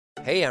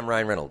Hey, I'm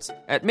Ryan Reynolds.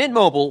 At Mint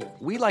Mobile,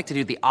 we like to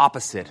do the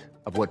opposite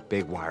of what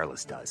Big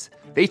Wireless does.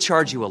 They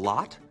charge you a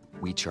lot,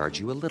 we charge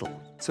you a little.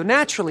 So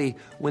naturally,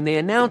 when they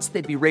announced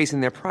they'd be raising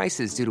their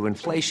prices due to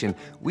inflation,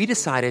 we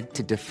decided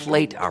to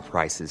deflate our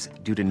prices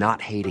due to not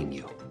hating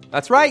you.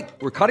 That's right.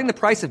 We're cutting the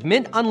price of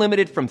Mint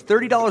Unlimited from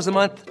 $30 a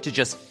month to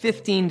just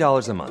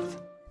 $15 a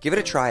month. Give it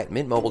a try at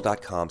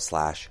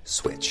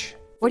mintmobile.com/switch.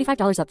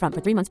 $45 up front for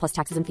 3 months plus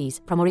taxes and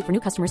fees. Promo rate for new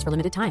customers for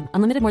limited time.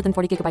 Unlimited more than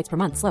 40 gigabytes per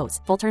month. Slows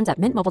full terms at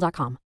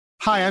mintmobile.com.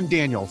 Hi, I'm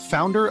Daniel,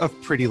 founder of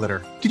Pretty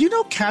Litter. Did you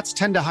know cats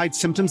tend to hide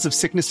symptoms of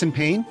sickness and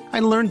pain? I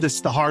learned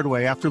this the hard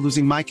way after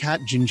losing my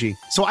cat, Gingy.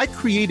 So I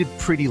created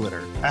Pretty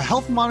Litter, a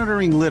health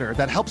monitoring litter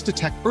that helps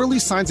detect early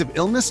signs of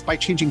illness by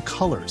changing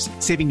colors,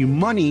 saving you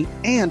money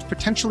and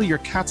potentially your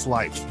cat's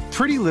life.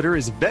 Pretty Litter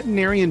is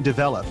veterinarian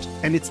developed,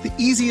 and it's the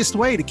easiest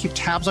way to keep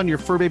tabs on your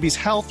fur baby's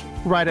health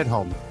right at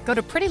home. Go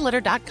to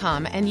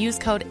prettylitter.com and use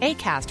code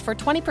ACAST for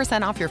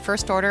 20% off your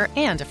first order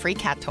and a free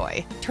cat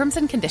toy. Terms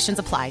and conditions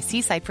apply.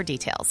 See site for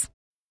details.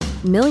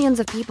 Millions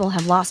of people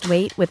have lost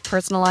weight with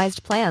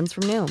personalized plans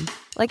from Noom.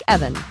 Like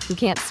Evan, who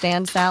can't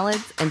stand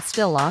salads and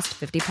still lost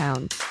 50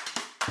 pounds.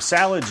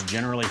 Salads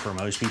generally for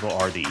most people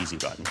are the easy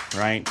button,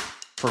 right?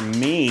 For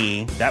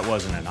me, that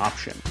wasn't an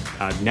option.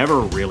 I never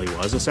really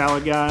was a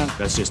salad guy.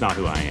 That's just not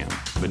who I am.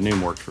 But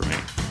Noom worked for me.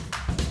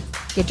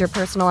 Get your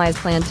personalized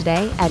plan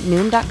today at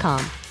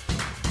Noom.com.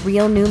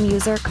 Real Noom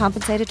user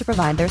compensated to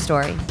provide their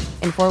story.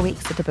 In 4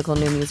 weeks, the typical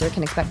Noom user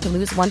can expect to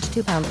lose 1 to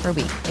 2 pounds per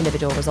week.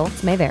 Individual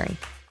results may vary.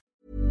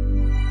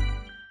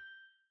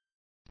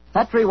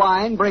 Petri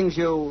Wine brings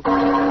you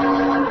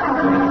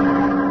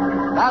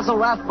Basil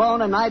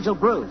Rathbone and Nigel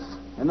Bruce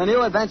in the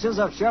new adventures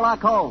of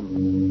Sherlock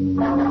Holmes.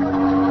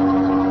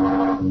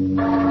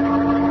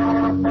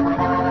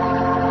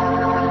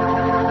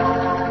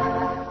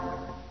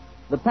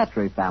 The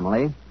Petri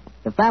family,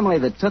 the family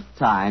that took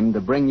time to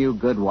bring you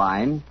good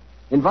wine,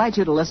 invite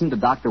you to listen to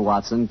Dr.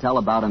 Watson tell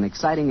about an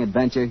exciting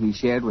adventure he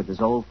shared with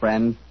his old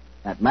friend,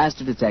 that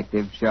master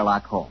detective,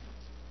 Sherlock Holmes.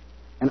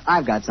 And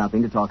I've got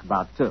something to talk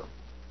about, too.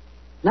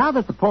 Now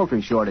that the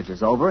poultry shortage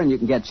is over and you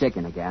can get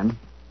chicken again,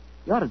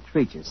 you ought to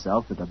treat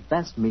yourself to the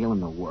best meal in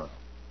the world.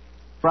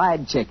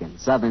 Fried chicken,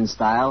 Southern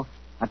style,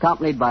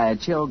 accompanied by a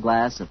chilled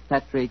glass of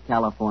Petri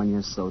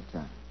California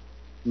Sauterne.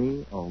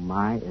 Me, oh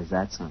my, is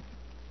that something.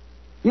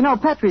 You know,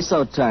 Petri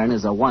Sauterne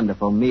is a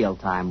wonderful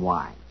mealtime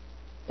wine.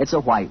 It's a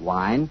white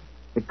wine,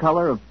 the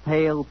color of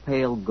pale,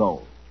 pale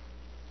gold.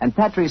 And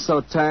Petri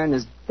Sauterne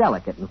is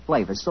delicate in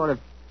flavor, sort of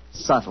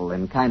subtle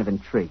and kind of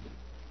intriguing.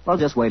 Well,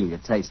 just wait till you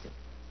taste it.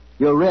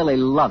 You'll really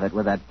love it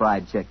with that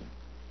fried chicken.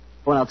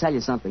 Oh, and I'll tell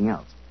you something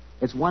else.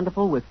 It's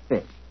wonderful with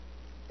fish.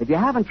 If you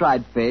haven't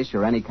tried fish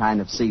or any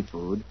kind of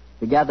seafood,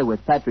 together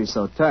with Petri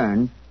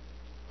Sauterne,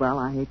 well,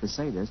 I hate to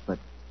say this, but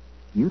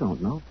you don't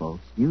know,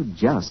 folks. You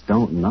just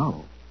don't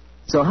know.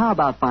 So how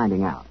about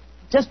finding out?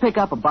 Just pick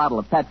up a bottle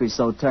of Petri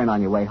Sauterne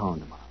on your way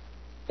home tomorrow.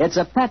 It's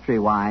a Petri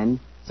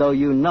wine, so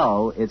you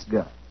know it's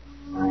good.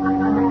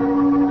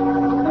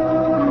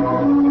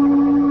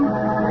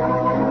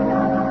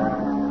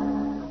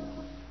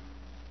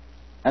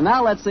 And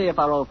now let's see if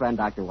our old friend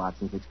Dr.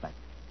 Watson's expecting.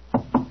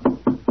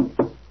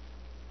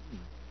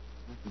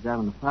 He's out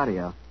on the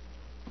patio.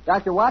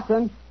 Dr.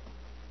 Watson?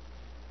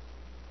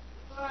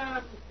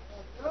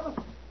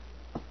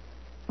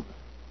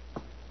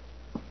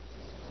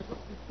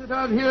 Sit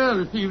out here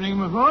this evening,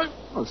 my boy.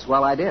 Oh,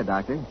 swell idea,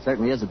 Doctor. It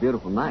certainly is a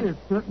beautiful night. It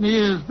certainly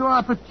is. Draw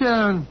up a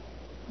chair and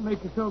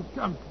make yourself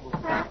comfortable.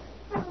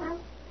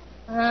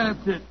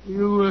 That's it.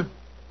 You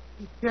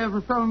care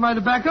for some of my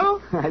tobacco?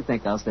 I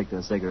think I'll stick to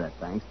a cigarette,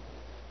 thanks.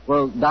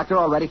 Well, Doctor,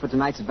 all ready for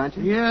tonight's adventure?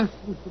 Yes,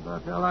 Mr.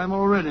 Bartell, I'm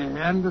all ready.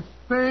 And a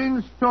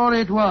strange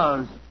story it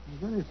was. A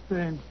very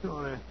strange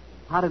story.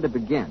 How did it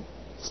begin?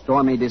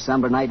 Stormy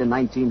December night in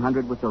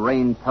 1900 with the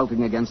rain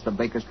pelting against the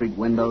Baker Street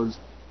windows?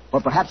 Or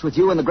perhaps with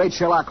you and the great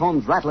Sherlock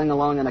Holmes rattling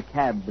along in a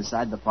cab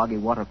beside the foggy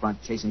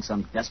waterfront chasing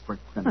some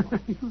desperate criminal?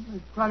 You're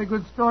quite a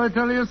good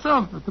storyteller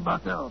yourself, Mr.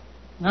 Bartell.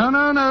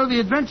 No. The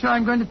adventure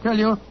I'm going to tell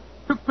you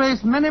took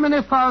place many,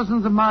 many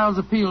thousands of miles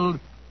afield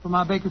from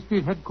our Baker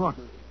Street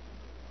headquarters.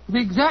 To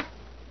be exact,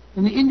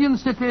 in the Indian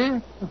city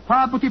of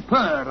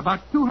Parbutipur, about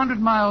 200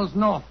 miles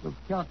north of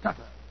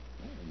Calcutta.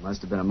 It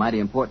must have been a mighty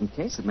important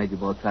case that made you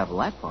both travel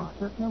that far. It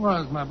certainly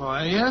was, my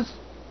boy, yes.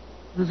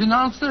 It was in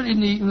answer in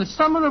the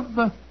summer of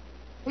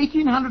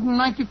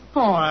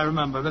 1894, I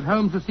remember, that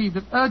Holmes received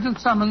an urgent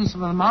summons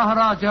from the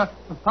Maharaja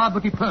of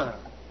Parbutipur.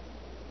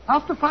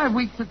 After 5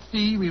 weeks at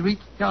sea, we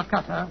reached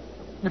Calcutta,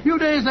 and a few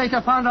days later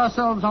found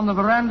ourselves on the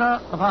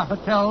veranda of our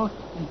hotel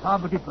in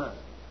Parbutipur.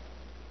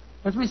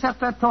 As we sat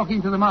there talking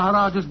to the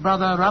Maharaja's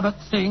brother, Rabat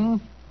Singh,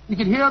 we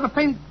could hear the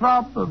faint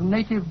throb of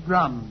native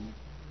drums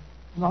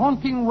and the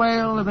haunting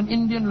wail of an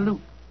Indian lute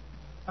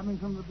coming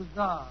from the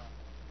bazaar.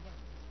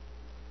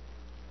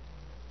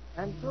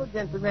 And so,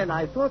 gentlemen,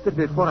 I thought that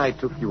before I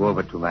took you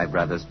over to my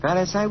brother's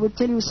palace, I would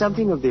tell you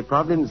something of the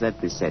problems that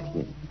beset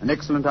him. An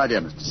excellent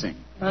idea, Mr. Singh.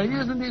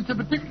 Yes, indeed, sir,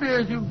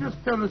 particularly as you've just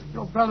told us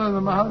your brother,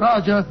 the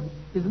Maharaja,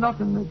 is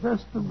not in the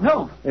best of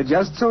health.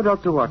 Just so,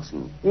 Dr.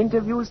 Watson.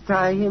 Interviews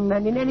tire him,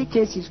 and in any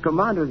case, his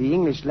command of the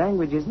English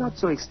language is not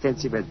so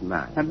extensive as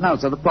mine. And now,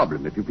 sir, the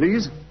problem, if you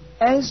please.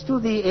 As to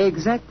the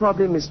exact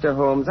problem, Mr.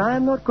 Holmes, I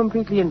am not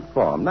completely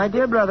informed. My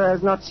dear brother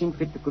has not seen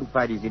fit to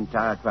confide his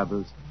entire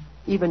troubles,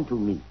 even to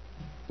me.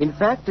 In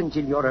fact,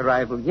 until your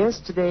arrival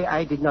yesterday,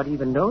 I did not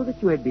even know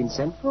that you had been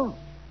sent for.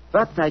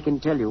 But I can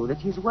tell you that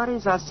his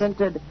worries are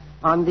centered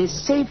on the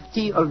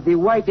safety of the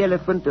white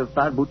elephant of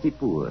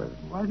Parbutipur.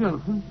 White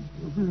elephant?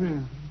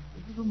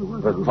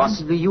 But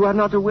possibly you are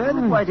not aware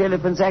that white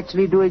elephants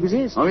actually do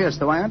exist. Oh, yes,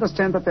 though I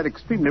understand that they're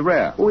extremely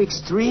rare. Oh,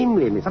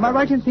 extremely, Mr. Am I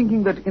right in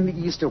thinking that in the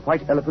East a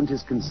white elephant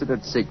is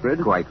considered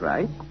sacred? Quite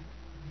right.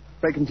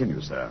 Pray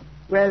continue, sir.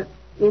 Well,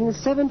 in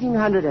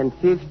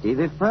 1750,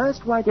 the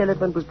first white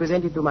elephant was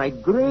presented to my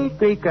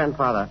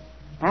great-great-grandfather,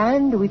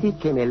 and with it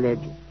came a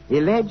legend. A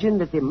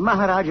legend that the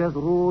Maharaja's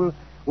rule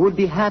would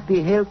be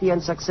happy, healthy,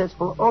 and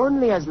successful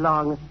only as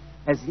long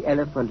as the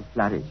elephant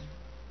flourished.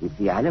 If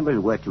the animal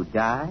were to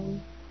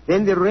die,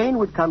 then the reign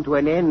would come to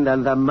an end,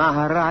 and the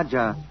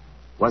Maharaja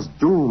was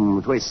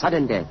doomed to a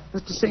sudden death.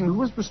 Mr. Singh, who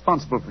was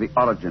responsible for the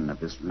origin of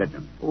this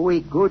legend? Oh, a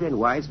good and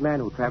wise man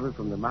who traveled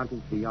from the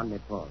mountains beyond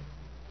Nepal.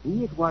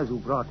 He it was who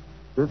brought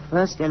the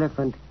first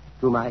elephant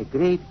to my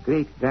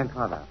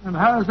great-great-grandfather. And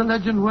how has the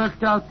legend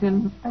worked out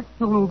in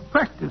actual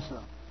practice,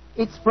 sir?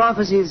 Its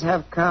prophecies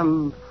have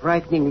come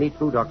frighteningly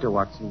true, Dr.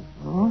 Watson.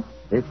 Oh?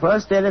 The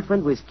first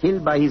elephant was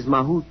killed by his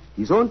mahout,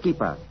 his own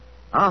keeper,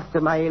 after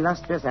my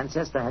illustrious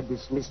ancestor had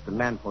dismissed the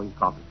man for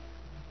incompetent.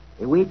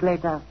 A week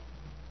later,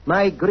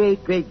 my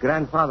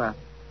great-great-grandfather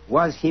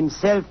was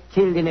himself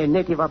killed in a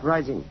native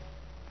uprising.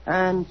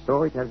 And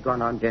so it has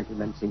gone on,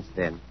 gentlemen, since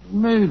then.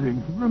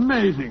 Amazing,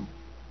 amazing.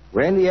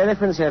 When the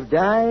elephants have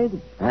died,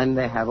 and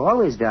they have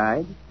always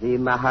died, the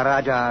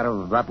Maharaja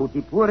of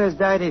Vaputipur has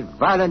died a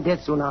violent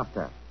death soon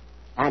after.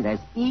 And as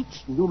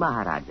each new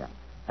Maharaja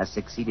has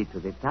succeeded to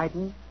the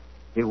title,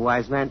 the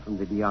wise man from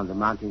the beyond the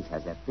mountains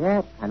has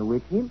appeared, and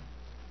with him,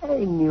 a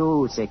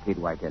new sacred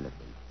white elephant.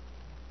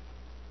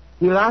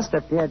 He last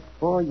appeared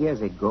 4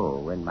 years ago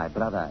when my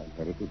brother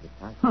inherited the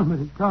title. But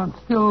it can't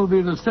still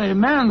be the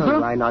same man, sir.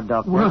 Why not,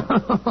 Doctor? Well,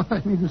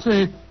 I mean to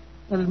say,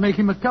 that'll make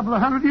him a couple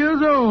of 100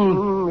 years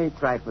old. A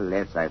trifle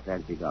less, I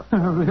fancy, Doctor.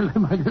 Really,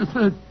 my dear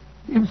sir, it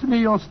seems to me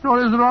your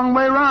story is the wrong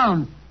way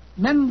round.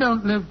 Men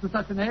don't live to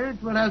such an age,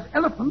 whereas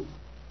elephants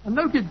are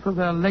noted for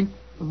their length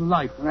of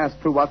life. And that's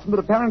true, Watson, but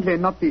apparently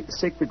not the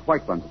sacred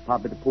white ones of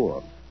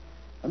Parbutipur.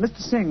 Mr.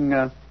 Singh,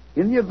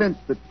 in the event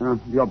that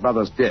your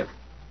brother's death,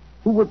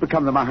 who would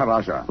become the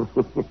Maharaja?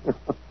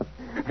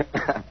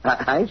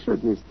 I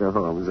should, Mr.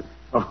 Holmes.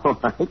 Oh,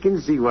 I can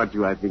see what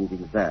you are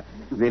thinking, sir.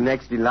 The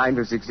next in line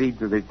to succeed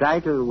to the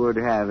title would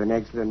have an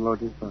excellent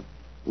motive for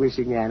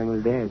wishing the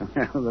animal dead.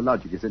 The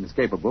logic is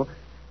inescapable.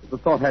 The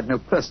thought had no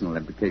personal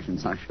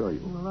implications, I assure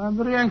you. Well, I'm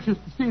very anxious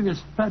to see this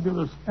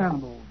fabulous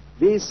animal.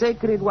 The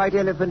sacred white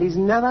elephant is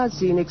never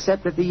seen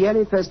except at the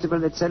yearly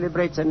festival that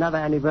celebrates another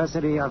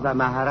anniversary of the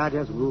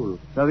Maharaja's rule.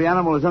 So the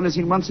animal is only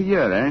seen once a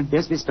year, eh?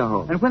 Yes, Mr.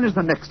 Holmes. And when is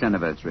the next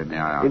anniversary, may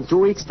I ask? In 2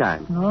 weeks'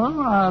 time.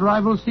 No, our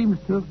arrival seems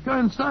to have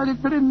coincided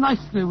very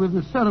nicely with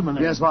the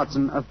ceremony. Yes,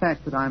 Watson, a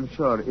fact that I'm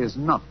sure is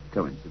not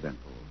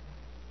coincidental.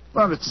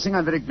 Well, Mr. Singh,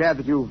 I'm very glad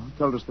that you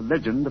told us the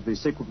legend of the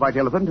sacred white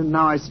elephant, and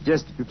now I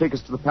suggest that you take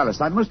us to the palace.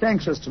 I'm most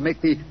anxious to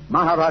make the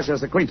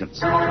Maharaja's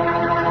acquaintance.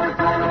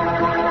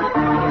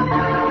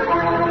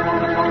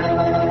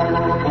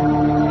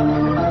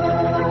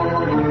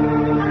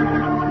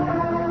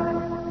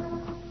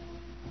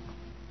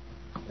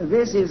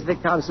 This is the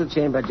council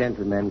chamber,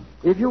 gentlemen.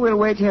 If you will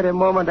wait here a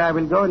moment, I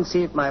will go and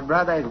see if my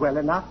brother is well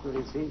enough to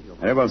receive you.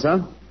 Very well,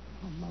 sir.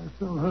 Oh, my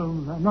soul,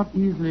 Holmes, I'm not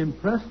easily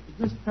impressed, but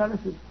this palace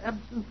is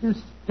absolutely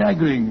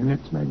staggering in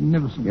its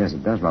magnificence. Yes,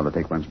 it does rather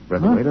take one's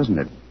breath away, doesn't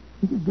it?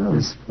 I think it does.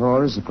 This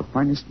floor is of the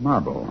finest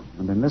marble,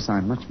 and unless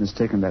I'm much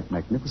mistaken, that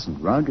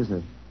magnificent rug is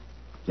a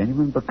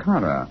genuine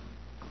Baccara.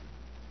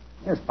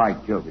 Yes, by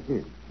Jove, it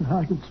is.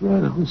 I can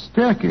swear that the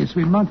staircase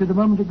we mounted a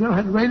moment ago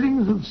had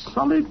railings of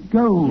solid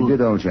gold. You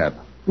did, old chap.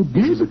 It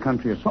This did? is a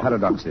country of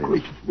paradoxes,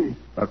 Gracious me.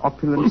 where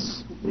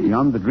opulence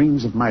beyond the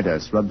dreams of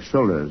Midas rubs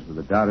shoulders with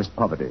the direst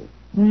poverty.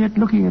 And yet,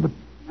 looking at a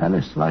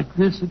palace like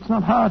this, it's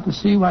not hard to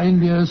see why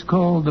India is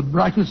called the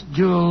brightest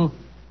jewel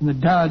in the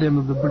diadem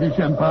of the British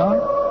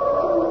Empire.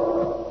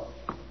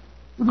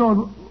 Good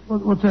Lord,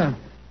 what's that?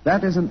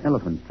 That is an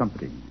elephant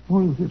trumpeting.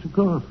 Oh, yes, of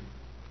course.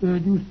 Do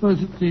you suppose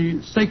it's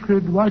the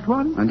sacred white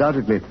one?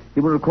 Undoubtedly.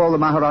 You will recall the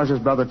Maharaja's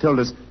brother told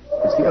us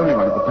it's the only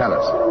one at the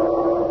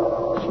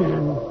palace.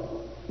 Cheer.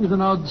 It's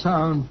an odd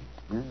sound.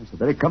 Yes, a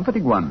very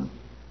comforting one.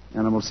 The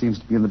animal seems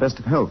to be in the best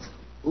of health.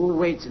 Who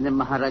waits in the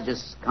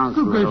Maharaja's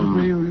council Good gracious room?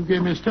 me, you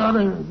gave me a start.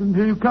 I didn't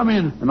hear you come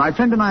in. And my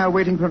friend and I are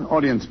waiting for an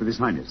audience with His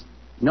Highness.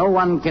 No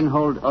one can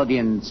hold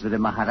audience with the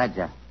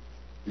Maharaja.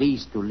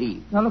 Please to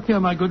leave. Now, look here,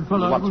 my good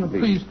fellow. Watson, I'm please.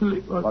 pleased to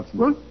leave. Watson.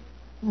 What?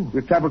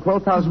 We've traveled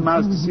 12,000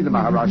 miles to see the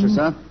Maharaja,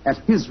 sir, at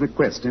his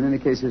request. In any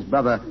case, his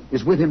brother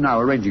is with him now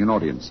arranging an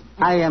audience.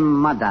 I am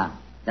Mada,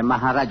 the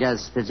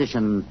Maharaja's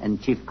physician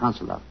and chief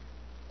counselor.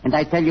 And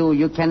I tell you,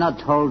 you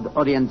cannot hold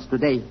audience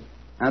today.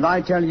 And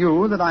I tell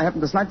you that I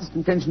haven't the slightest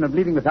intention of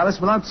leaving the palace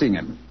without seeing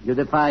him. You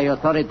defy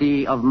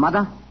authority of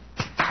mother?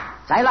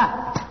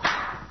 Saila!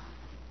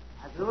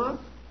 Azur?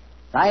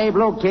 Sahib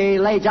Loke,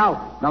 lay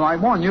down. Now, I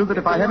warn you that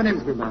if I have any...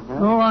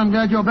 Oh, I'm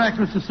glad you're back,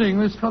 Mr. Singh.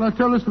 This fellow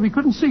told us that we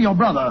couldn't see your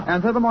brother.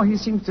 And furthermore, he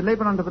seems to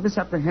labor under the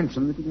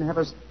misapprehension that he can have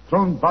us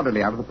thrown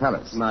bodily out of the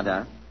palace.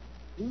 Mother,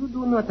 you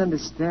do not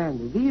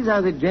understand. These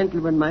are the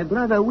gentlemen my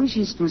brother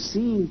wishes to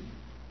see.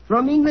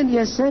 From England he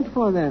has sent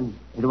for them.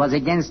 It was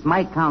against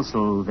my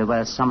counsel they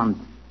were summoned.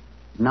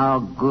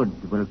 No good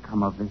will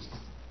come of this.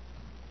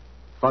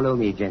 Follow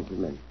me,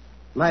 gentlemen.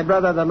 My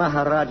brother, the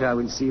Maharaja,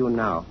 will see you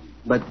now.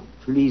 But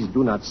please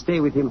do not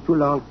stay with him too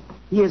long.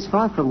 He is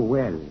far from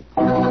well.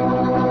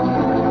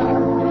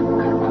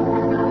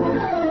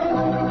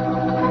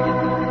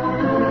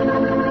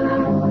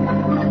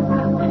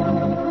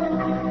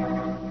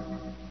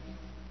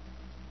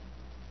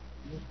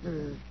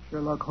 Mr.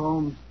 Sherlock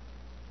Holmes,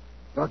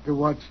 Dr.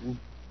 Watson,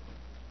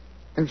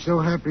 I'm so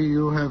happy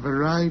you have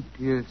arrived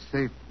here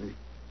safely.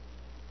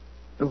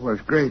 It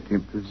was great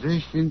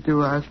imposition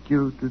to ask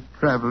you to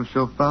travel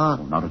so far.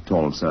 Oh, not at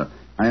all, sir.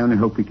 I only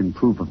hope we can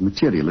prove of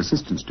material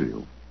assistance to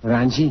you.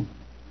 Ranji?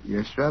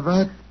 Yes,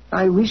 Ravat?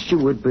 I wish you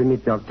would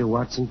permit Dr.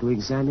 Watson to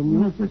examine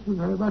you. Yes, this was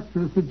very much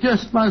to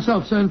suggest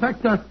myself, sir. In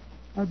fact,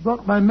 I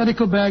brought my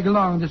medical bag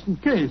along just in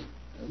case.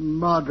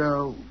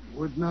 Mother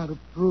would not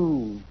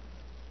approve.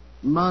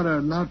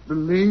 Mother not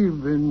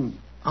believe in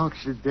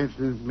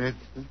Occidental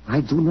medicine.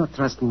 I do not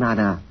trust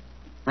Nada.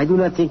 I do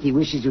not think he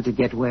wishes you to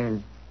get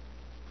well.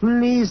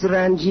 Please,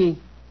 Ranji,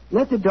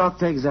 let the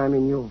doctor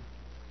examine you.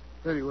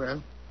 Very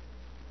well.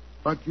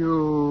 But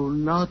you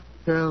not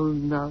tell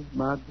not,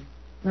 Mother.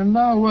 And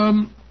now,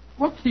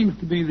 what seems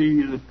to be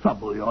the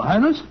trouble, Your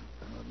Highness?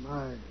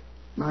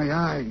 My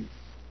eyes,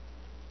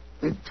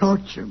 they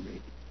torture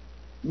me.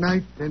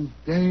 Night and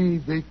day,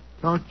 they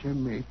torture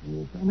me.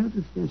 Yes, I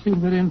noticed they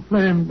seem very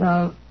inflamed.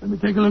 Now, let me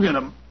take a look at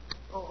them.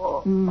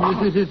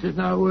 Yes.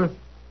 Now,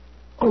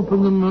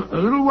 open them a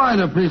little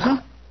wider, please,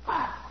 sir.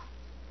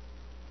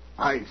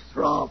 I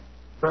throb,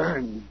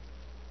 burn,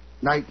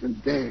 night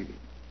and day.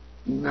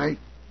 Night,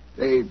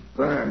 day,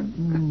 burn.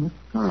 The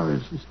color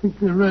is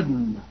distinctly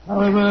reddened.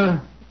 However,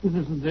 it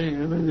isn't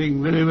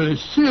anything very, very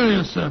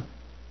serious, sir.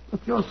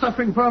 What you're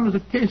suffering from is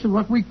a case of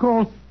what we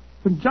call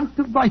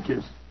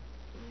conjunctivitis.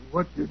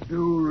 What you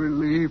do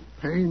relieve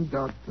pain,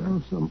 Doctor?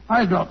 Oh, some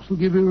eye drops will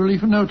give you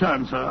relief in no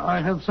time, sir.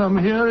 I have some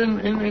here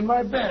in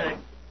my bag.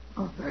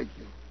 Oh, thank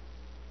you.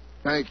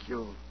 Thank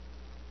you.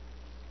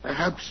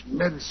 Perhaps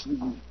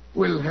medicine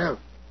will help.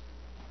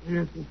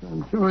 Yes,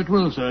 I'm sure it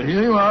will, sir.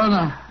 Here you are,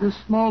 now. This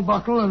small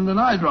bottle and an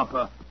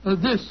eyedropper.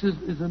 This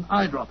is an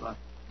eyedropper.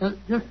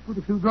 Just put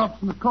a few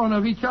drops in the corner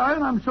of each eye,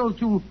 and I'm sure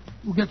that you'll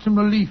get some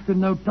relief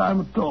in no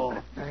time at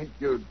all. Thank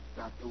you,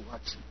 Dr.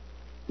 Watson.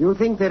 You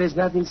think there is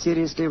nothing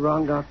seriously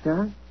wrong,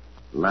 Doctor?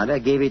 Mother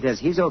gave it as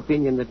his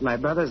opinion that my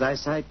brother's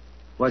eyesight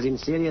was in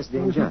serious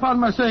danger. Pardon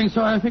my saying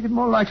so, I think it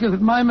more likely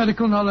that my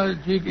medical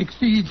knowledge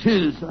exceeds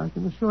his. I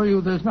can assure you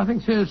there's nothing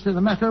seriously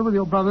the matter with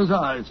your brother's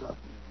eyes, sir.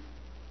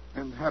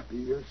 I'm happy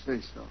you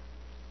say so.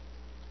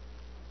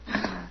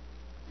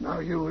 Now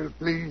you will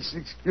please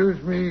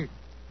excuse me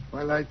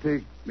while I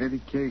take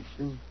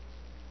medication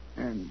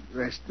and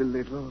rest a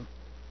little.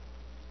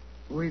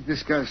 We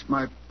discuss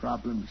my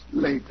problems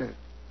later.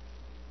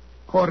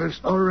 Quarters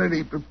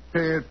already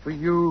prepared for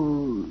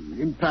you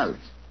in palace.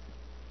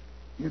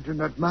 You do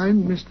not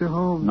mind, Mr.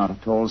 Holmes? Not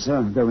at all,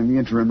 sir. Though in the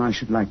interim I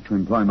should like to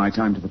employ my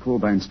time to the full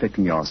by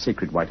inspecting your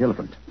sacred white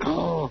elephant.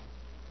 No,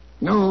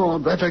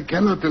 that I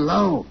cannot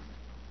allow.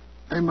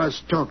 I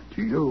must talk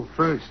to you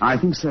first. I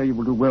think, sir, you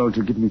will do well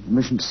to give me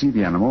permission to see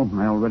the animal.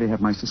 I already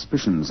have my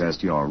suspicions as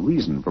to your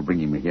reason for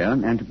bringing me here,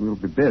 and it will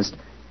be best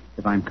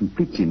if I'm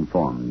completely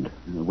informed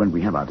when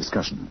we have our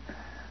discussion.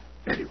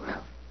 Very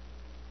well.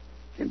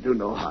 Can do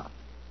no harm.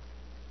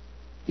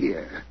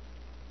 Here.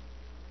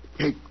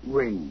 Take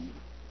ring.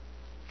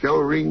 Show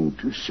ring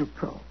to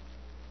Sukro.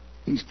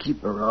 He's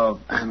keeper of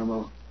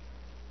animal.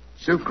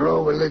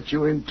 Sukro will let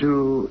you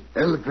into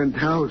elephant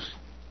house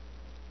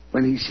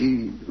when he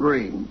sees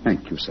ring.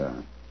 Thank you,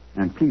 sir.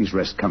 And please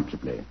rest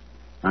comfortably.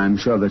 I'm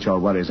sure that your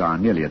worries are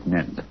nearly at an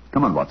end.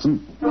 Come on,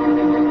 Watson.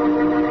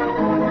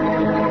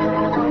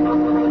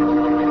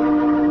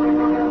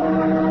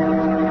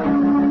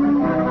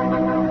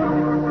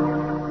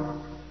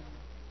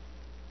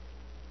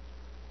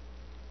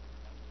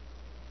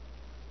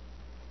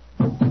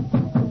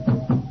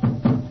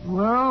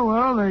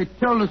 Well, they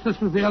told us this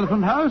was the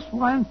elephant house.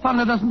 Why in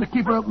thunder doesn't the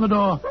keeper open the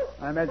door?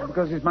 I imagine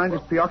because his mind is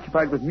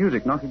preoccupied with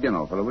music. Knock again,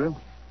 old fellow, will you?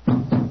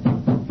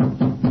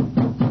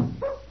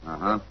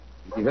 Uh-huh.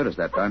 He heard us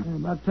that time. Yeah,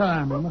 about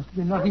time. He must have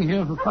been knocking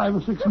here for 5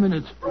 or 6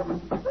 minutes.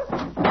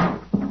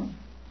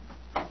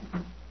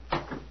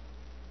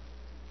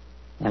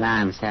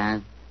 Salam,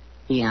 sir.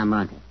 Here,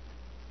 mother.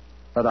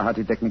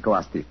 Padahati technico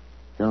asti.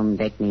 Tum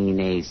dekni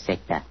ne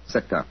secta.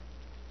 Secta.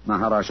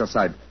 Maharaja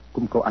side.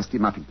 Kumko asti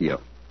mapikio.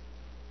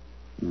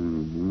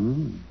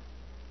 Mm-hmm.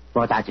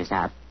 Potato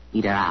sap.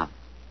 Eat her out.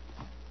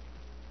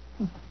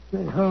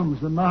 Say,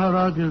 Holmes, the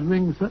Maharaja's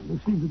ring certainly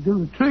seemed to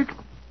do the trick.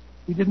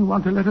 He didn't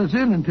want to let us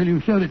in until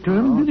you showed it to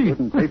him, did he? Good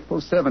and faithful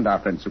servant, our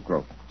friend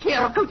Sucro.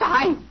 Here,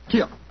 Kutai.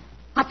 Here.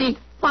 Hati,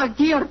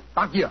 Parkir.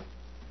 Back here.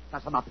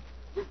 That's enough.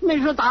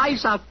 Measure the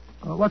eyes up.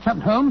 What's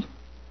happened, Holmes? The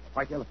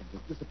white elephant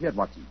has disappeared,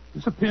 Watson.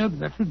 Disappeared?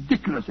 That's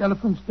ridiculous.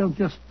 Elephants don't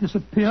just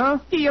disappear.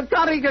 Here,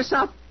 Kariga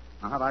sap.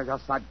 Maharaja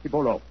Sad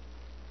Kibolo.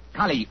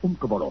 Kali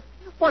Umkabolo.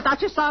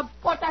 Potato sap.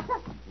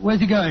 Potato. Where's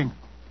he going?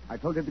 I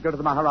told him to go to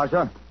the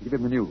Maharaja and give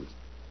him the news.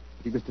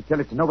 But he was to tell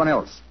it to no one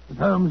else. But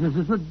Holmes, this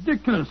is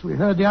ridiculous. We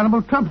heard the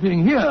animal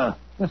trumpeting here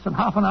less than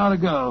half an hour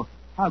ago.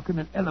 How can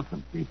an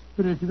elephant be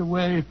spirited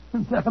away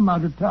in that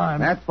amount of time?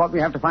 That's what we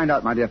have to find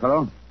out, my dear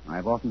fellow.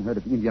 I've often heard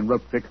of the Indian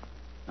rope trick.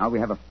 Now we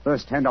have a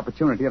first-hand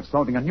opportunity of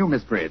solving a new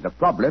mystery, the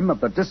problem of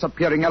the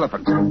disappearing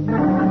elephant.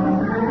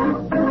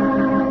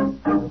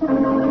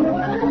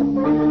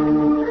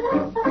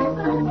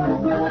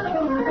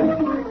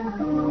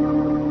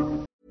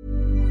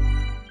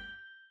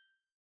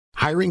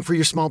 Hiring for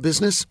your small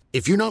business?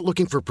 If you're not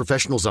looking for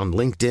professionals on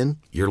LinkedIn,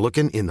 you're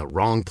looking in the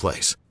wrong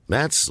place.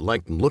 That's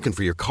like looking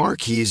for your car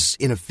keys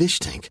in a fish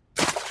tank.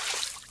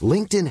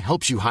 LinkedIn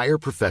helps you hire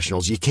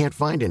professionals you can't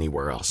find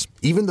anywhere else,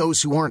 even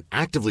those who aren't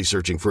actively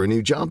searching for a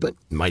new job but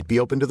might be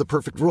open to the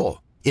perfect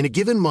role. In a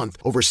given month,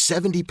 over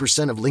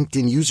 70% of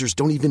LinkedIn users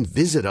don't even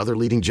visit other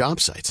leading job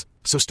sites.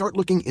 So start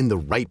looking in the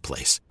right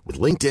place. With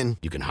LinkedIn,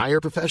 you can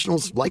hire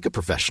professionals like a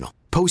professional.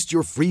 Post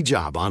your free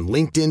job on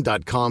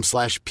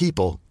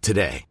linkedin.com/people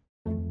today.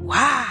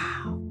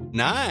 Wow.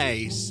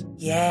 Nice.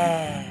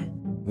 Yeah.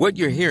 What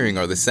you're hearing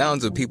are the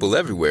sounds of people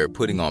everywhere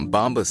putting on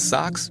Bombas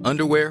socks,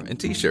 underwear, and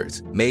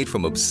T-shirts made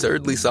from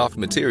absurdly soft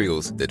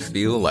materials that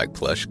feel like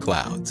plush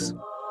clouds.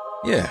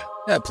 Yeah,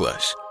 that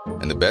plush.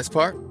 And the best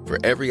part? For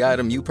every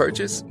item you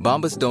purchase,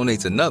 Bombas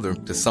donates another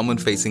to someone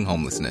facing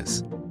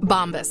homelessness.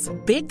 Bombas.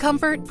 Big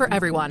comfort for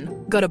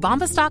everyone. Go to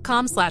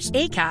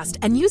bombas.com/ACAST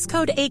and use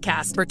code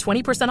ACAST for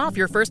 20% off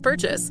your first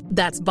purchase.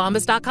 That's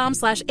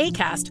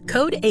bombas.com/ACAST.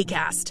 Code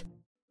ACAST.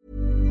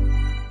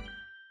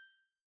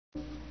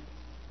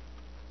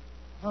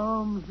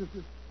 Holmes, this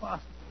is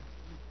possible.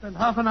 We spent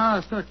half an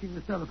hour searching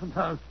this elephant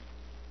house.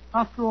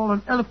 After all,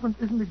 an elephant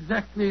isn't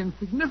exactly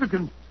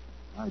insignificant.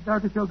 I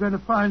doubt if you're going to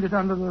find it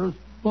under those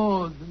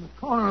boards in the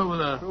corner over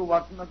there. True,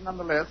 Watson, but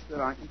nonetheless,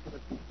 there are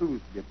interesting clues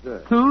to be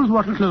observed. Clues?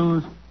 What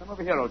clues? Come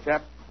over here, old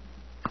chap.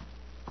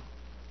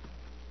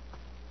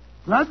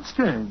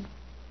 Bloodstain.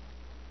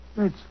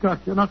 Great Scott,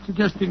 you're not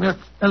suggesting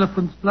that's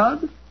elephant's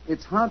blood?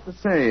 It's hard to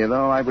say,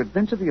 though I would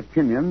venture the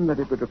opinion that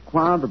it would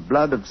require the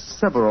blood of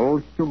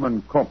several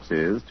human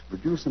corpses to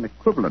produce an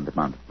equivalent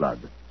amount of blood.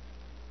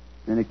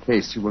 In any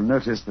case, you will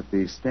notice that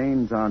the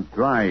stains are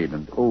dried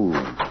and old.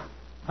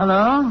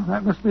 Hello?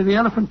 That must be the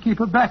elephant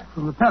keeper back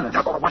from the palace.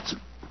 Dr. Watson!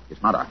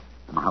 His mother,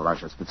 the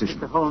Maharaja's physician.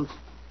 Mr. Holmes,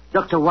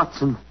 Dr.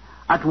 Watson,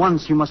 at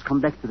once you must come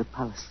back to the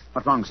palace.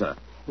 What's wrong, sir?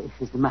 It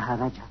is the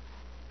Maharaja.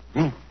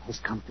 Death has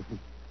come to him.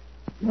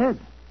 Dead?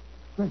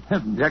 Great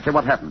heavens. Exactly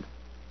what happened?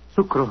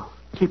 Sukro,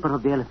 keeper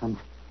of the elephant,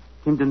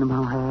 came to the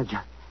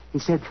Maharaja. He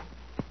said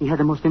he had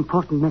a most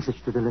important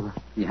message to deliver.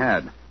 He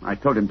had. I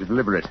told him to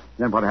deliver it.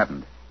 Then what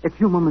happened? A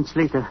few moments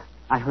later,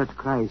 I heard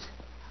cries.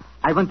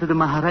 I went to the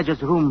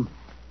Maharaja's room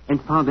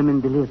and found him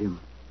in delirium.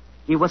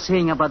 He was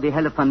saying about the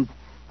elephant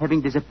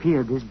having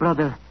disappeared. His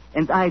brother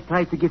and I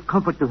tried to give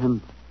comfort to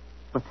him,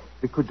 but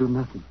we could do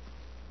nothing.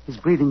 His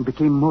breathing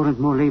became more and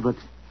more labored.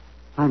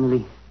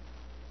 Finally,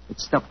 it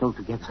stopped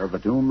altogether. So the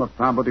doom of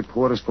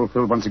Parbodipur is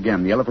fulfilled once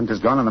again. The elephant is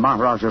gone and the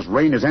Maharaja's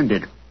reign is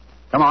ended.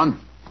 Come on.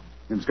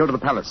 We must go to the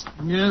palace.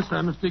 Yes,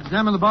 I must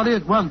examine the body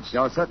at once.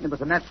 You're certain it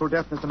was a natural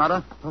death, Mr.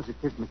 Mudder?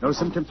 Positive, Mr. No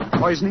symptoms of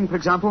poisoning, for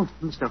example?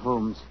 Mr.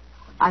 Holmes,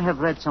 I have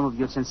read some of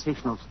your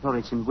sensational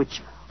stories in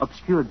which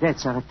obscure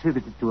deaths are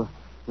attributed to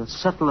a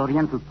subtle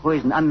oriental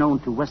poison unknown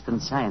to Western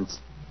science.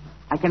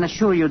 I can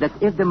assure you that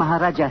if the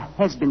Maharaja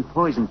has been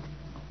poisoned,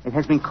 it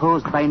has been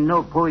caused by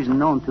no poison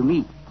known to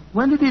me.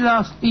 When did he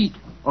last eat?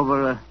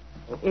 Over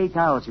 8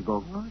 hours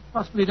ago. Well, he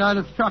possibly died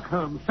of shock,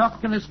 Holmes.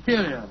 Shock and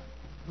hysteria.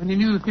 When he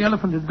knew that the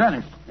elephant had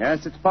vanished.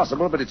 Yes, it's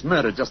possible, but it's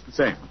murder just the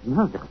same.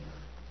 Murder?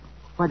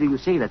 Why do you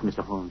say that,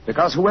 Mr. Holmes?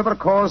 Because whoever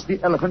caused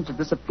the elephant to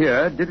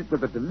disappear did it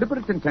with a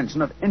deliberate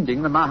intention of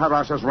ending the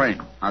Maharaja's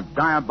reign. A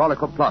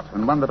diabolical plot,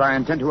 and one that I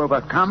intend to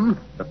overcome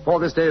before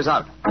this day is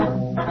out.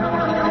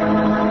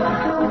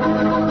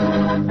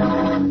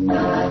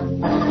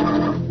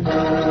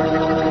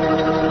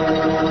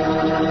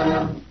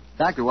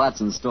 Dr.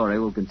 Watson's story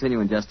will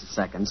continue in just a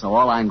second, so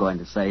all I'm going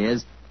to say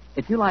is,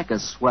 if you like a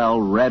swell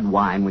red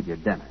wine with your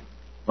dinner,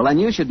 well, then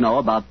you should know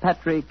about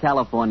Petri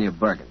California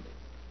Burgundy.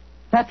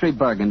 Petri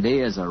Burgundy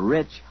is a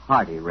rich,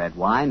 hearty red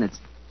wine that's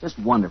just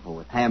wonderful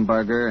with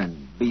hamburger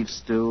and beef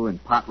stew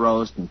and pot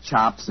roast and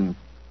chops and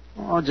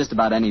just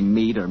about any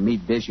meat or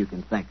meat dish you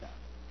can think of.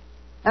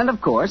 And,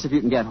 of course, if you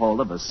can get hold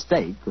of a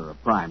steak or a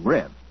prime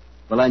rib,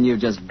 well, then you've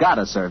just got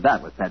to serve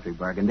that with Petri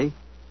Burgundy.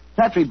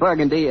 Petri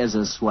Burgundy is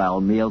a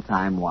swell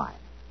mealtime wine.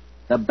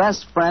 The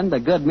best friend a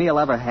good meal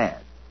ever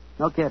had.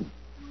 No kidding.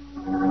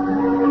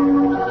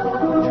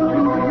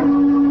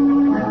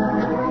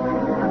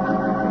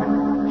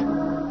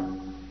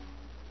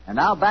 And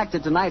now back to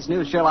tonight's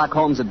new Sherlock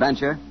Holmes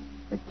adventure,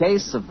 the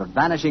case of the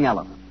Vanishing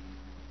Elephant.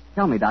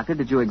 Tell me, Doctor,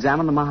 did you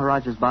examine the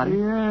Maharaja's body?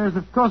 Yes,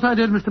 of course I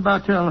did, Mr.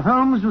 Bartell.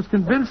 Holmes was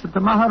convinced that the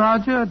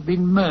Maharaja had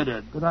been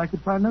murdered, but I could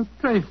find no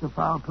trace of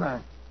foul play.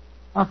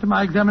 After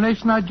my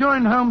examination, I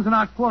joined Holmes in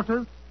our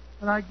quarters,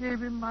 and I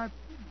gave him my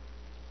opinion.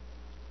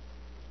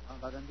 How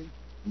about anything?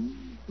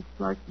 Looks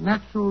like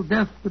natural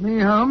death to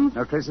me, Holmes.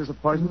 No traces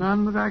of poison?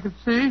 None that I could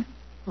see.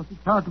 Of course,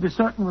 it's hard to be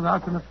certain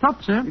without an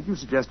autopsy. Did you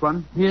suggest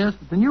one? Yes,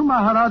 but the new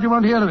Maharaja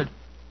won't hear of it.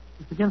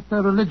 It's against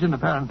their religion,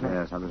 apparently.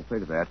 Yes, I was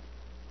afraid of that.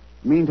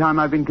 Meantime,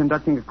 I've been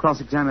conducting a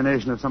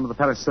cross-examination of some of the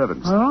palace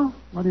servants. Oh?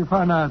 What do you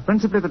find out?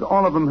 Principally that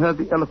all of them heard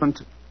the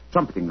elephant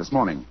trumpeting this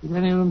morning. Did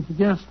any of them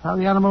suggest how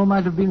the animal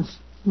might have been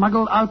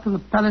smuggled out to the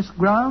palace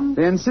grounds?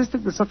 They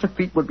insisted that such a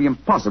feat would be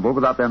impossible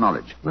without their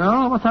knowledge.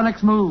 Well, what's our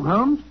next move,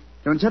 Holmes?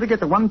 To interrogate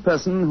the one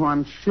person who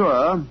I'm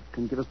sure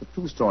can give us the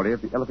true story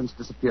of the elephant's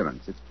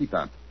disappearance, its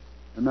keeper.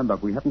 Remember,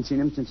 we haven't seen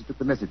him since he took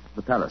the message to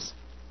the palace.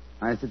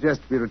 I suggest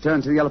we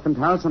return to the elephant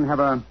house and have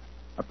a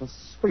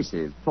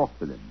persuasive talk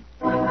with him.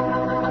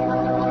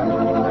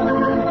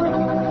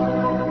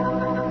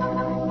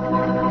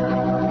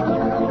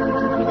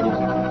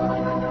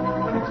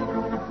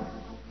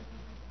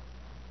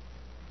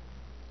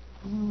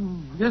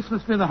 This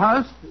must be the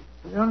house.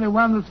 The only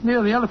one that's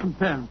near the elephant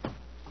pen.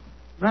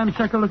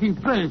 Ramshackle-looking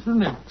place,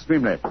 isn't it?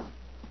 Extremely.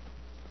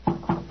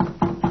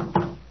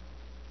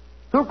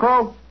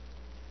 Tuco!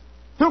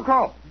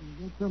 Tuco!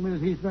 Don't tell me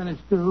that he's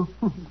vanished, too.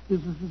 This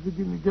is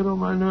beginning to get on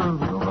my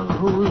nerves.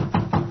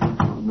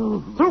 Oh,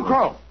 no.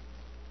 Tuco!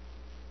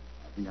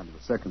 I think under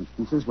the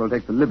circumstances, we'll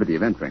take the liberty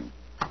of entering.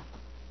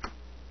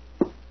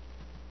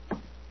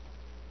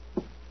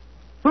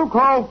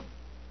 Tuco!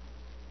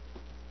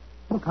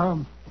 Look,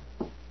 Holmes.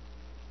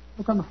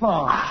 Look on the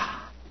floor.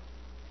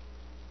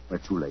 We're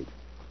too late.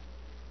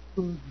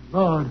 Good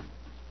Lord.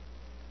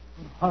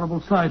 What a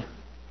horrible sight.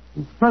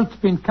 His throat's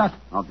been cut.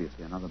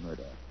 Obviously another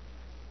murder.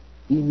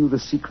 He knew the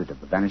secret of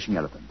the vanishing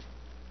elephant.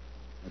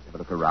 Let's have a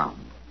look around.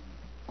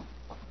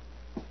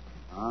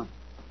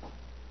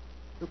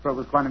 Supra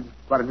was quite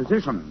a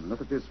musician. Look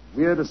at this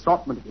weird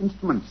assortment of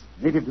instruments.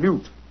 Native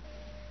lute.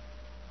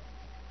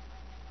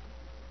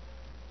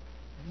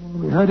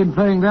 We heard him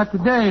playing that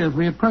today as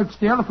we approached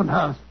the elephant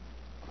house.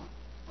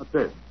 What's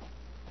this?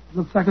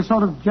 Looks like a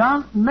sort of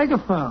giant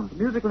megaphone. A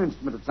musical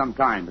instrument of some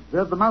kind.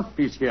 Observe the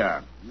mouthpiece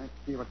here. Let's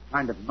see what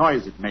kind of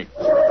noise it makes.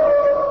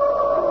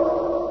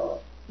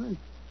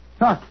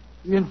 Cut.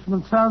 The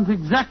instrument sounds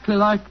exactly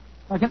like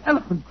an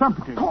elephant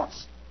trumpeting. Of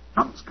course.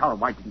 Numbskull,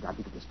 why didn't I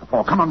think of this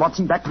before? Come on,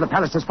 Watson, back to the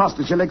palace as fast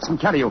as your legs can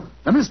carry you.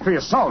 The mystery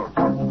is solved.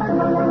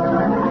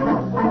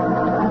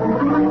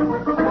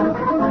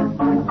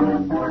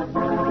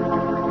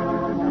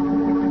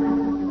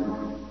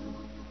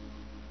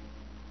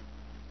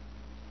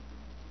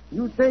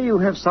 You say you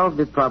have solved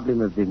the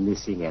problem of the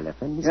missing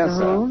elephant, Mr. Yes,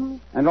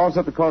 Holmes? sir. And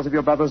also the cause of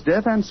your brother's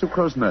death and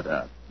Sucro's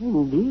murder.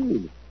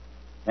 Indeed.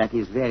 That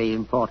is very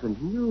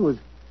important news.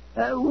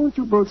 Won't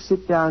you both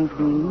sit down,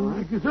 please?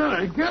 Thank you, sir.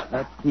 Thank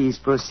you. Please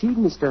proceed,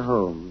 Mr.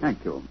 Holmes.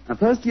 Thank you.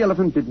 First, the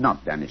elephant did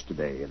not vanish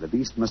today. The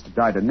beast must have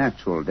died a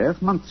natural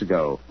death months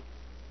ago.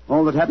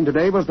 All that happened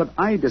today was that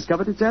I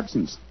discovered its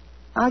absence.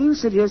 Are you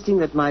suggesting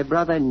that my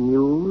brother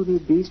knew the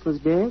beast was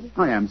dead?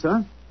 I am,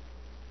 sir.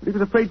 But he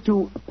was afraid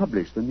to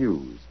publish the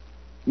news.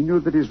 He knew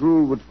that his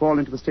rule would fall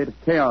into a state of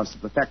chaos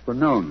if the fact were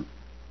known.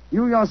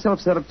 You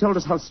yourself, sir, have told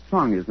us how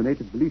strong is the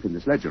native belief in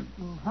this legend.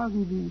 Well, how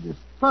did he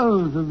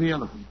dispose of the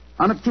elephant?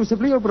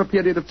 Unobtrusively over a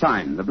period of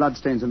time. The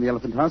bloodstains in the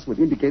elephant house would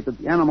indicate that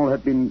the animal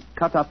had been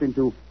cut up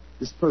into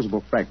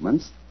disposable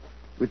fragments,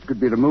 which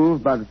could be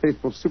removed by the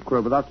faithful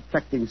Sucro without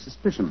attracting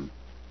suspicion.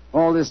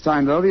 All this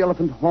time, though, the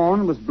elephant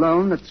horn was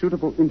blown at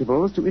suitable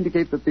intervals to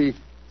indicate that the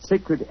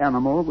sacred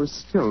animal was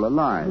still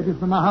alive. But if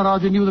the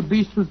Maharaja knew the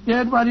beast was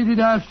dead, why did he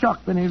die of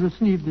shock when he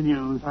received the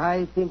news?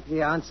 I think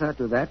the answer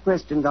to that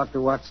question, Dr.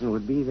 Watson,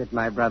 would be that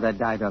my brother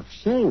died of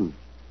shame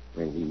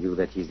when he knew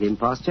that his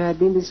imposture had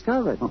been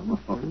discovered.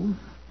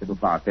 Little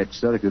far-fetched,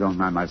 sir, if you don't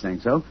mind my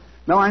saying so.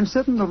 Now, I'm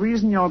certain the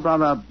reason your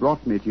brother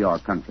brought me to your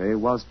country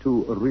was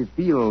to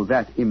reveal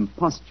that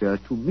imposture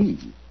to me.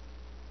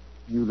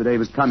 He knew the day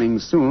was coming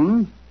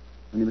soon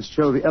when he must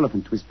show the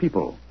elephant to his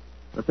people.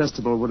 The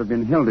festival would have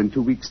been held in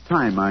 2 weeks'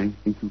 time, I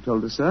think you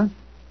told us, sir.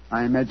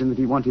 I imagine that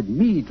he wanted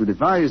me to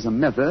devise a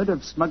method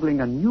of smuggling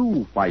a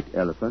new white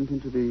elephant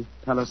into the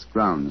palace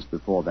grounds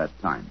before that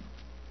time.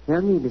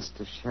 Tell me,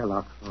 Mr.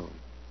 Sherlock Holmes,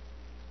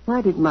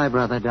 why did my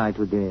brother die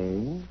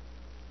today?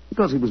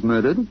 Because he was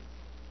murdered.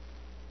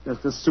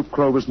 Just as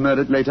Sucro was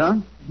murdered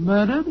later.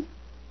 Murdered?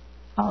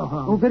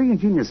 How? Oh, very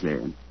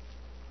ingeniously.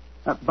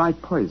 By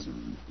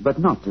poison, but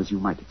not, as you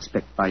might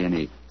expect, by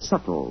any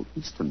subtle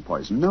Eastern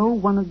poison. No,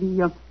 one of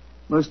the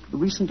most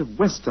recent of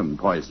Western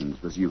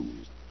poisons was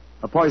used.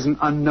 A poison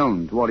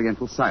unknown to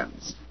Oriental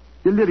science.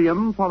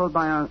 Delirium, followed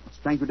by a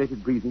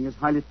strangulated breathing, is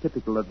highly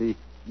typical of the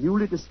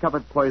newly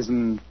discovered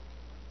poison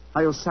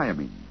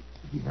hyoscyamine.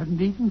 He hadn't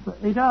eaten for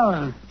 8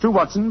 hours. True,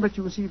 Watson, but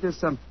you see,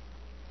 this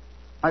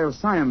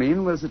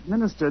hyoscyamine was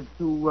administered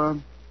to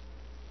an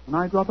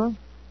eyedropper.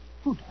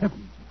 Good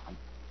heavens.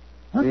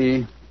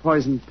 The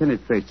poison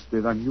penetrates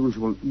with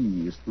unusual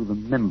ease through the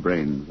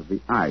membranes of the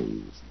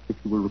eyes, if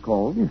you will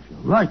recall. Yes, you're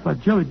right, by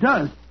Joe, it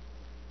does.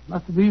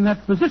 Must have been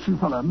that physician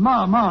fellow,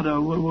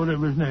 Mardo,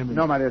 whatever his name is.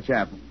 No, my dear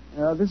chap.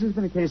 This has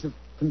been a case of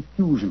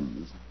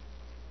confusions.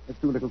 Let's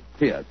do a little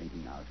clear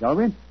thinking now, shall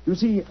we? You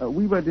see,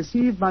 we were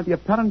deceived by the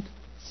apparent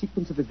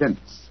sequence of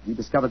events. We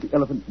discovered the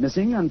elephant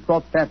missing and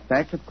thought that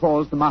fact had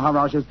caused the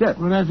Maharaja's death.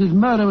 Whereas his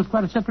murder was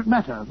quite a separate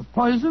matter. The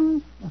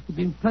poison must have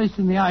been placed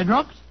in the eye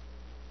drops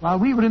while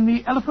we were in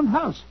the elephant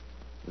house.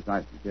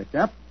 Precisely, dear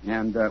chap.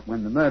 And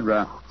when the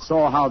murderer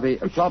saw how the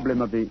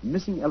problem of the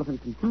missing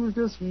elephant confused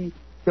us, he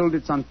killed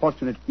its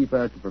unfortunate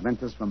keeper to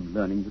prevent us from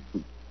learning the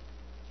truth.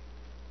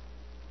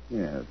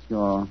 Yes,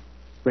 you're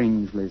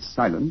strangely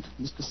silent,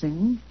 Mr.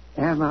 Singh.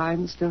 Am I,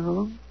 Mr.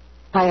 Holmes?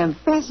 I am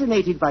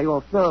fascinated by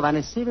your flow of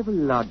unassailable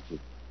logic.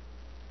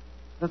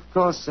 Of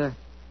course,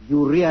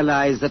 you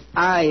realize that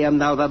I am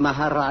now the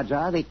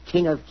Maharaja, the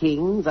King of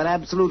Kings, an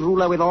absolute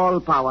ruler with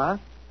all power,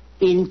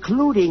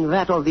 including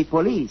that of the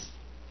police.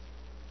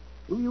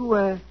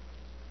 Do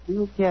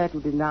you care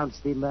to denounce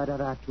the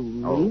murderer to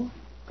me? Oh,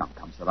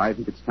 come, sir. I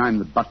think it's time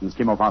the buttons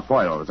came off our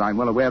foils. I'm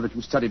well aware that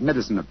you studied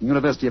medicine at the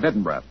University of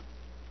Edinburgh.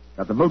 You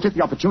had the motive,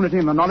 the opportunity,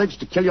 and the knowledge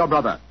to kill your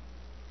brother.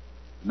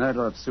 The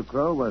murder of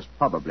Sucro was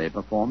probably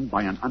performed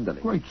by an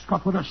underling. Great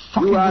Scott, what a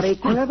shocking... You are a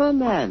clever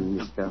man,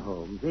 Mr.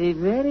 Holmes. A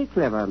very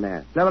clever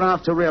man. Clever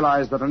enough to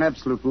realize that an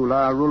absolute ruler,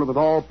 a ruler with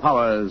all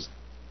powers,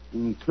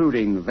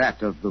 including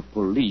that of the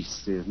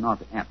police, is not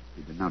apt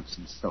to denounce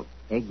himself.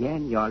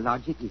 Again, your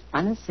logic is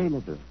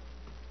unassailable.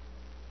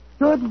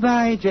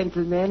 Goodbye,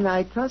 gentlemen.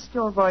 I trust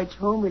your voyage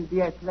home will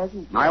be a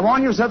pleasant one. I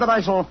warn you, sir, that I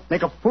shall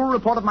make a full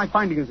report of my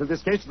findings of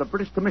this case to the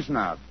British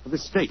Commissioner for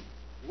this state.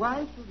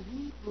 Why should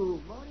he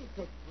prove more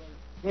effective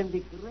than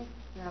the great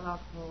Sherlock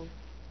Holmes?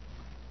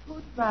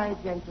 Goodbye,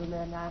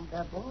 gentlemen, and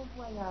bon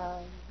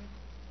voyage.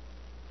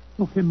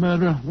 Okay,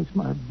 murderer. Makes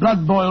my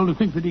blood boil to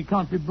think that he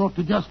can't be brought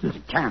to justice.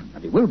 He can,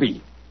 and he will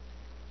be.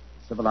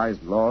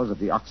 Civilized laws of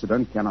the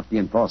Occident cannot be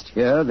enforced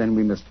here, then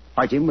we must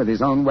fight him with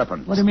his own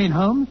weapons. What do you mean,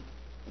 Holmes?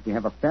 Let me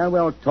have a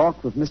farewell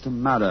talk with Mr.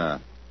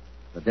 Marder,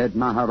 the dead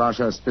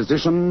Maharaja's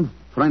physician,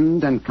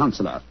 friend, and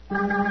counselor.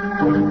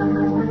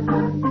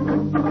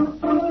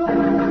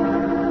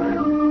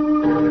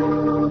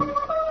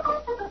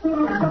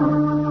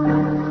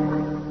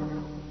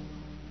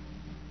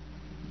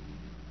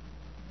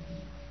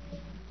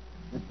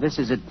 This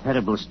is a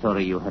terrible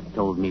story you have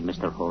told me,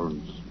 Mr.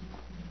 Holmes.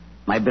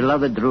 My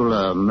beloved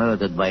ruler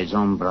murdered by his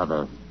own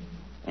brother,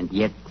 and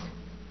yet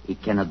he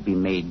cannot be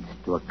made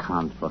to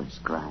account for his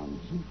crimes.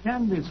 He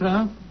can be,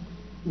 sir,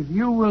 if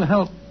you will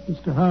help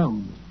Mr.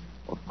 Holmes.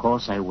 Of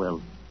course I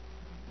will.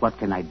 What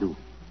can I do?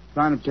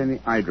 Try and obtain the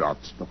eye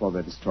drops before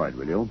they're destroyed,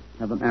 will you?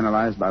 Have them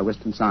analyzed by a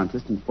Western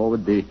scientist and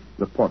forward the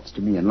reports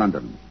to me in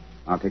London.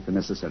 I'll take the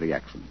necessary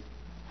action.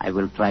 I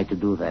will try to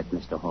do that,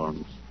 Mr.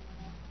 Holmes.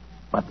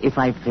 But if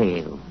I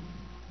fail,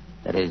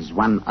 there is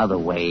one other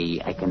way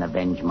I can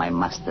avenge my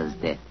master's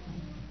death.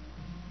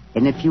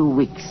 In a few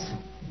weeks,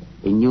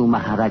 a new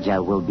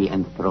Maharaja will be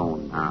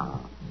enthroned. I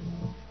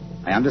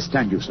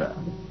understand you, sir.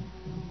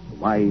 The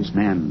wise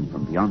man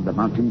from beyond the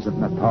mountains of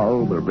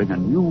Nepal will bring a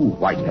new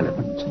white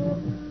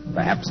elephant.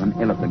 Perhaps an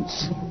elephant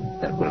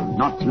that will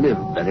not live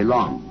very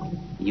long.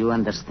 You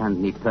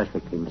understand me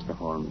perfectly, Mr.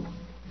 Holmes.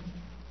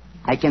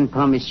 I can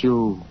promise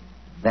you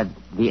that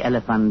the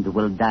elephant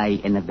will die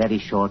in a very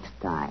short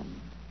time.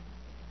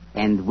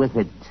 And with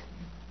it,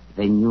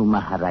 the new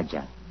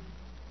Maharaja.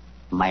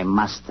 My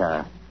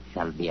master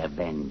shall be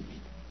avenged.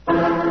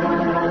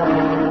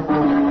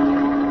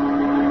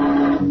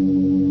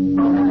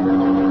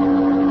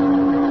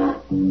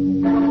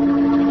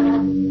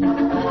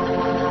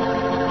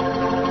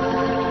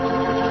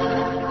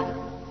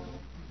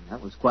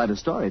 That was quite a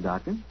story,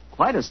 Doctor.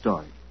 Quite a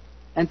story.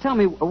 And tell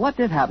me, what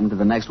did happen to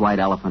the next white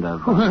elephant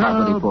of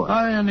Parvati-Pur?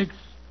 By an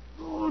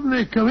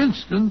extraordinary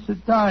coincidence,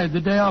 it died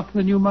the day after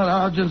the new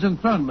Maharaja's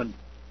enthronement.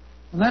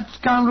 And that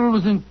scoundrel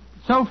was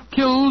himself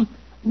killed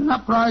in an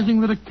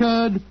uprising that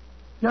occurred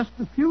just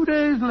a few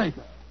days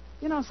later.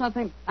 You know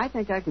something? I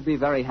think I could be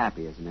very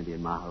happy as an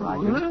Indian Maharaja.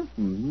 Oh, really?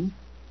 Mm-hmm.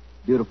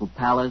 Beautiful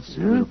palace,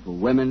 beautiful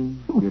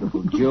women,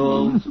 beautiful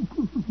jewels.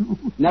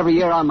 And every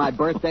year on my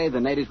birthday, the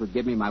natives would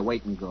give me my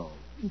weight in gold.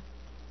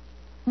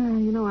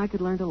 You know, I could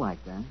learn to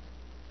like that.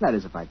 That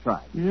is, if I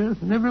tried. Yes,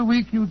 and every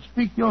week you'd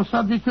speak your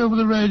subjects over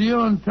the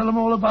radio and tell them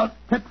all about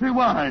Petri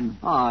wine.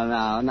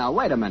 Oh, now,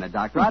 wait a minute,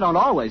 Doctor. I don't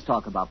always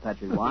talk about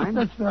Petri wine.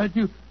 That's right.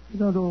 You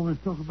don't always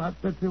talk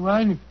about Petri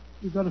wine.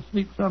 You've got to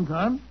sleep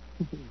sometime.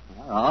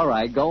 All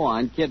right, go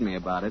on. Kid me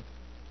about it.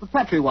 But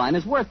Petri wine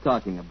is worth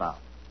talking about.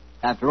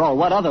 After all,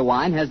 what other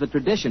wine has the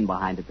tradition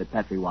behind it that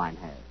Petri wine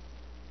has?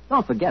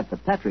 Don't forget, the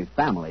Petri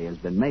family has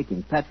been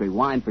making Petri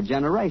wine for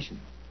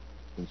generations.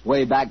 Since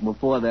way back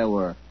before there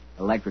were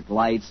electric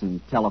lights and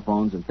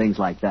telephones and things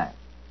like that.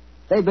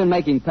 They've been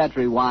making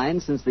Petri wine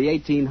since the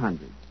 1800s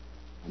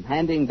and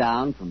handing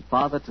down from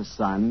father to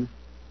son,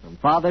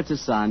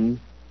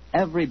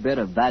 every bit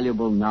of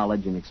valuable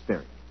knowledge and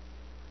experience.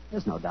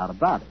 There's no doubt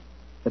about it.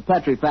 The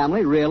Petri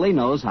family really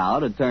knows how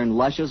to turn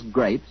luscious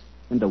grapes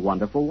into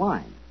wonderful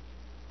wine.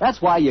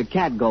 That's why you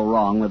can't go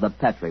wrong with a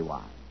Petri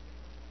wine.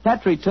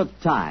 Petri took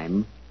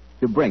time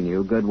to bring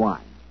you good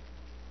wine.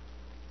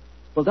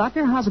 Well,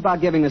 Doctor, how's about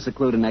giving us a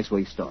clue to next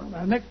week's story?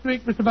 Next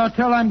week, Mr.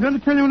 Bartell, I'm going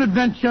to tell you an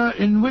adventure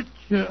in which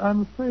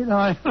I'm afraid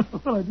I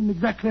didn't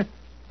exactly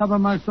cover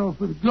myself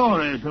with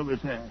glory, shall we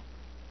say.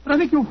 But I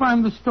think you'll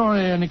find the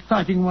story an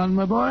exciting one,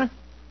 my boy,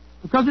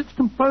 because it's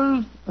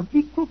composed of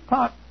equal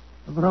parts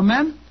of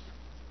romance,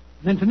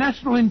 of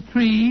international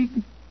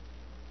intrigue,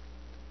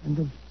 and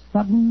of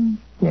sudden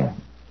death.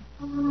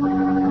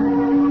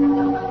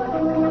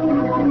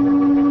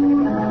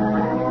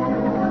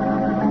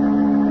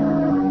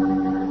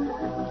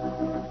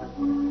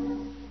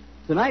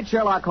 Tonight's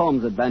Sherlock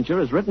Holmes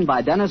adventure is written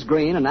by Dennis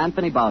Green and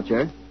Anthony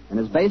Boucher and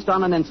is based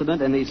on an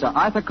incident in the Sir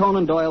Arthur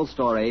Conan Doyle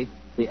story,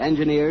 The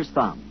Engineer's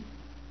Thumb.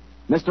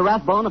 Mr.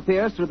 Rathbone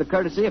appears through the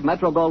courtesy of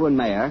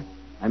Metro-Goldwyn-Mayer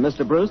and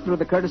Mr. Bruce through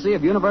the courtesy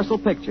of Universal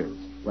Pictures,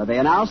 where they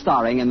are now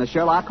starring in the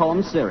Sherlock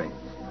Holmes series.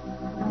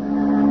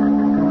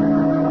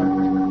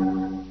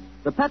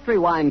 The Petri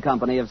Wine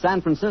Company of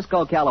San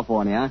Francisco,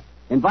 California,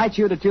 invites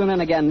you to tune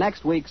in again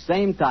next week,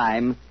 same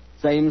time,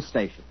 same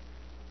station.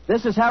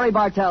 This is Harry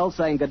Bartell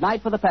saying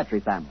goodnight for the Petri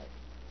family.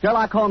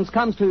 Sherlock Holmes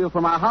comes to you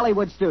from our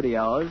Hollywood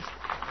studios.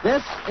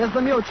 This is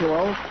the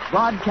Mutual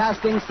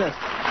Broadcasting System.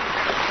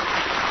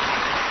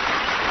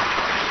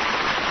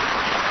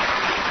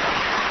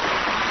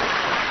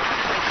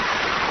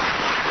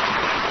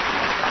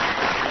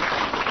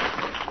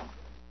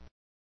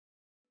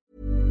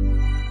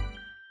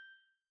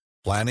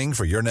 Planning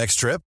for your next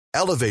trip?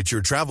 Elevate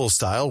your travel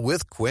style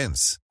with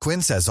Quince.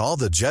 Quince has all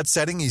the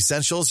jet-setting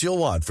essentials you'll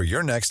want for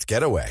your next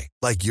getaway,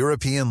 like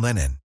European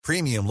linen,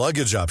 premium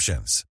luggage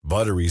options,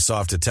 buttery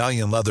soft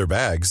Italian leather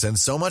bags, and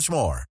so much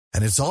more.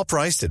 And it's all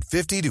priced at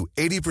 50 to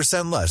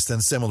 80% less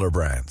than similar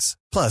brands.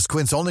 Plus,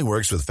 Quince only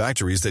works with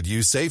factories that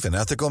use safe and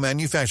ethical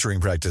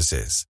manufacturing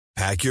practices.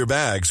 Pack your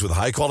bags with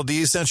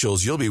high-quality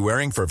essentials you'll be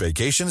wearing for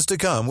vacations to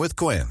come with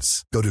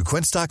Quince. Go to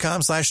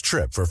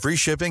quince.com/trip for free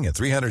shipping and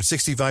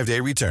 365-day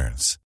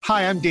returns.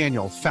 Hi, I'm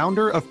Daniel,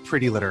 founder of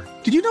Pretty Litter.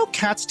 Did you know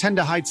cats tend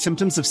to hide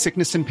symptoms of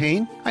sickness and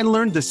pain? I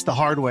learned this the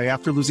hard way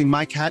after losing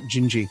my cat,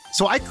 Gingy.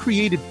 So I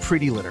created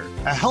Pretty Litter,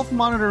 a health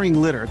monitoring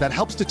litter that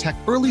helps detect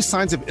early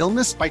signs of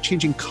illness by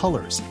changing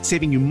colors,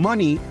 saving you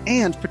money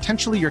and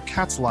potentially your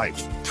cat's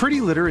life.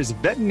 Pretty Litter is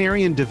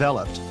veterinarian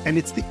developed, and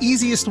it's the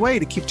easiest way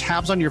to keep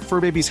tabs on your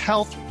fur baby's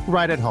health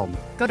right at home.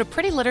 Go to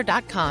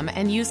prettylitter.com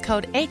and use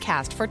code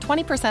ACAST for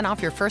 20%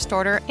 off your first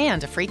order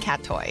and a free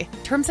cat toy.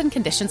 Terms and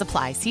conditions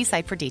apply. See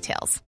site for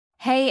details.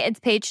 Hey, it's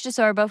Paige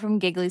DeSorbo from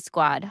Giggly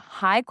Squad.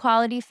 High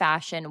quality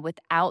fashion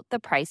without the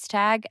price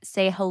tag.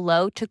 Say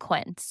hello to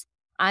Quince.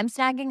 I'm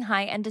snagging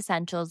high-end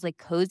essentials like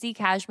cozy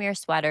cashmere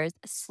sweaters,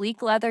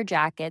 sleek leather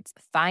jackets,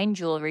 fine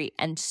jewelry,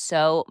 and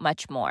so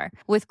much more.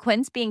 With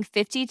Quince being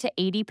 50 to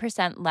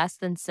 80% less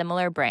than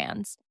similar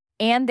brands.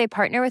 And they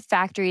partner with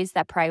factories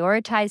that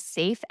prioritize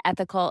safe,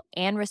 ethical,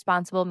 and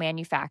responsible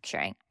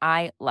manufacturing.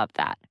 I love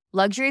that.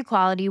 Luxury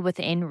quality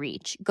within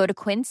reach. Go to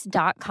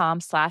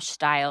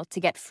quince.com/style to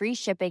get free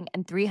shipping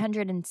and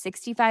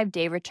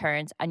 365-day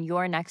returns on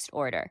your next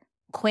order.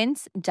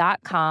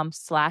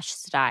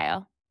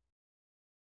 Quince.com/style.